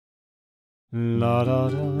La da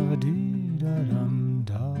da dee da dum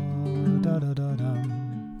da da da da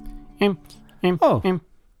dum.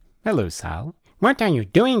 Hello, Sal. What are you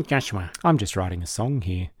doing, Joshua? I'm just writing a song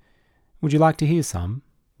here. Would you like to hear some?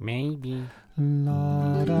 Maybe.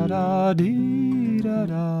 La da da dee da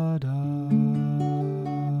da da.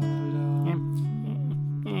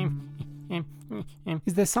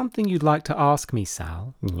 Is there something you'd like to ask me,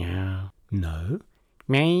 Sal? No. No?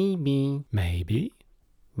 Maybe. Maybe?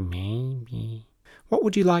 Maybe. What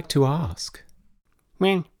would you like to ask?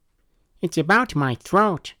 Well, it's about my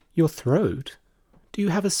throat. Your throat? Do you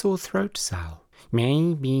have a sore throat, Sal?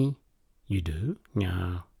 Maybe. You do?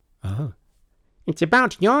 No. Oh. It's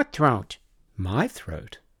about your throat. My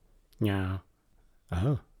throat? No.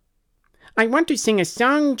 Oh. I want to sing a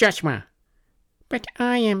song, Joshua. But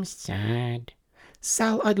I am sad.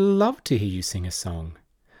 Sal, I'd love to hear you sing a song.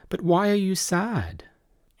 But why are you sad?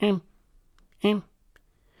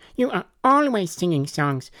 You are always singing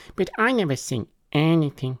songs, but I never sing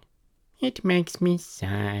anything. It makes me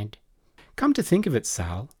sad. Come to think of it,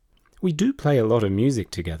 Sal, we do play a lot of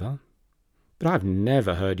music together, but I've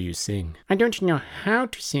never heard you sing. I don't know how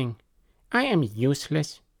to sing. I am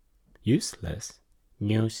useless. Useless?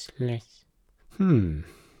 Useless.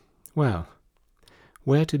 Well,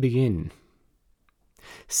 where to begin?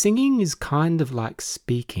 Singing is kind of like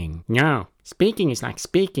speaking. No, speaking is like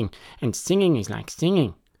speaking, and singing is like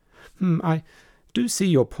singing. I do see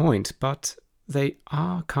your point, but they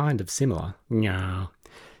are kind of similar. No.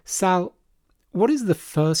 Sal, what is the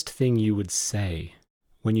first thing you would say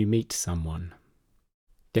when you meet someone?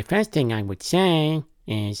 The first thing I would say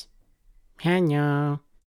is, hello.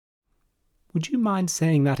 Would you mind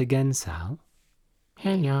saying that again, Sal?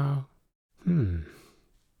 Hello.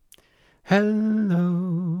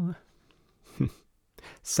 Hello.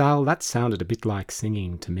 Sal, that sounded a bit like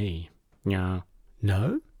singing to me. No.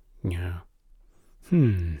 No? No.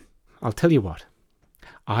 I'll tell you what.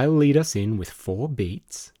 I'll lead us in with 4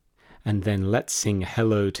 beats, and then let's sing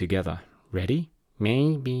hello together. Ready?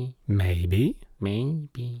 Maybe. Maybe?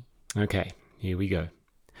 Maybe. Okay, here we go.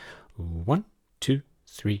 1, 2,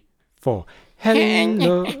 3, 4.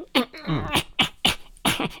 Hello.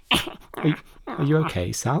 Are you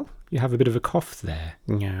okay, Sal? You have a bit of a cough there.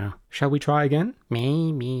 No. Shall we try again?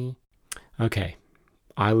 Maybe. Okay,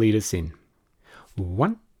 I'll lead us in.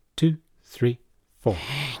 1, 2, 3, 4.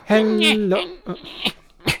 Hello.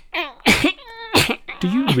 Do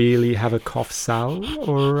you really have a cough, Sal,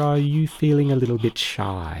 or are you feeling a little bit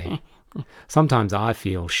shy? Sometimes I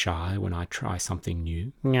feel shy when I try something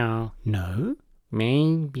new. No. No?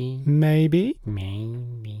 Maybe. Maybe?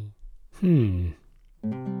 Maybe.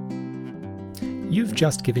 You've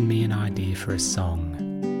just given me an idea for a song.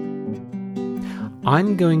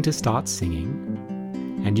 I'm going to start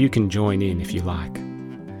singing, and you can join in if you like.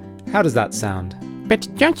 How does that sound? But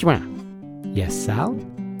Joshua. Yes, Sal?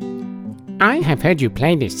 I have heard you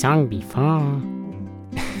play this song before.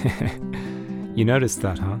 You noticed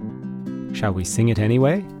that, huh? Shall we sing it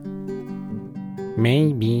anyway?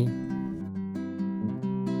 Maybe.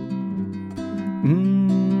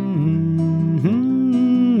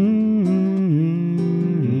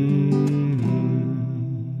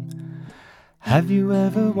 Have you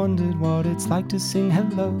ever wondered what it's like to sing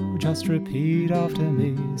hello? Just repeat after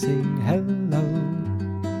me, sing hello.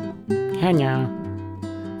 Hello.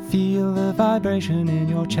 Feel the vibration in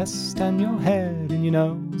your chest and your head, in your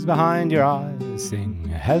nose, behind your eyes, sing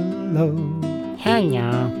hello.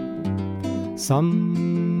 Hello.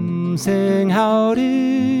 Some sing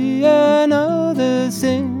howdy, and others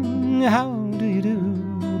sing how do you do,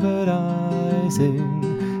 but I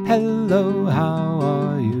sing hello, how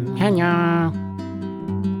are you? Hello.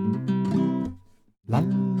 La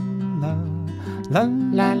la la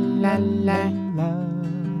La la la. la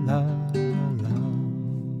la la.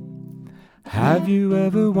 Have you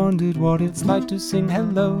ever wondered what it's like to sing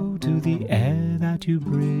hello to the air that you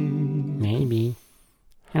breathe? Maybe.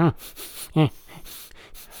 Oh.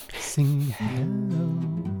 Sing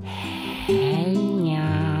hello. Hello.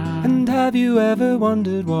 And have you ever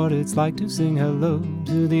wondered what it's like to sing hello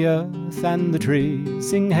to the earth and the trees?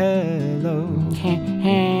 Sing hello.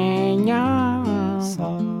 Hello.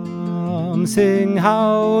 Some sing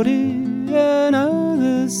howdy, and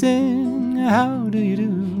others sing how do you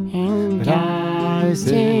do? And But I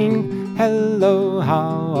sing hello,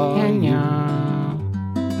 how are you?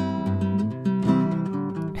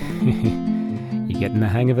 You getting the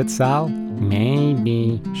hang of it, Sal?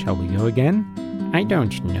 Maybe. Shall we go again? I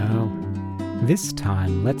don't know. This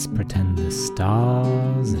time, let's pretend the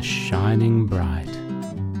stars are shining bright.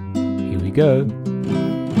 Here we go.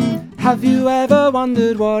 Have you ever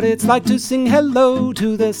wondered what it's like to sing hello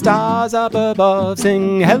to the stars up above?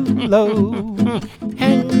 Sing hello.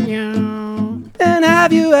 Hello. And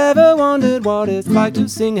have you ever wondered what it's like to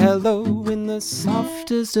sing hello in the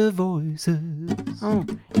softest of voices? Oh,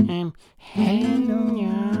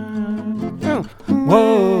 hello. Oh,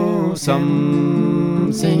 Whoa,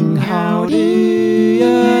 some sing howdy,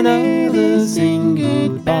 another sing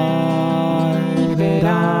goodbye, but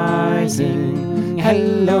I sing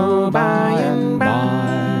hello by and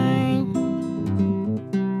by.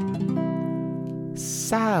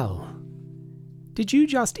 Sal, did you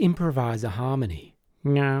just improvise a harmony?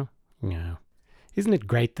 no. Isn't it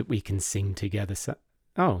great that we can sing together?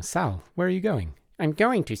 Oh, Sal, where are you going? I'm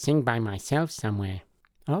going to sing by myself somewhere.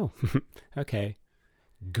 Oh, okay.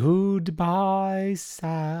 Goodbye,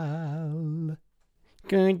 Sal.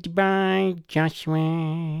 Goodbye,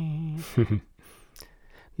 Joshua.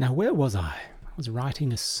 Now, where was I? I was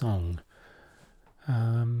writing a song.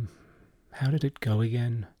 How did it go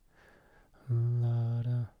again?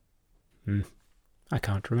 I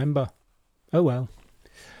can't remember. Oh well.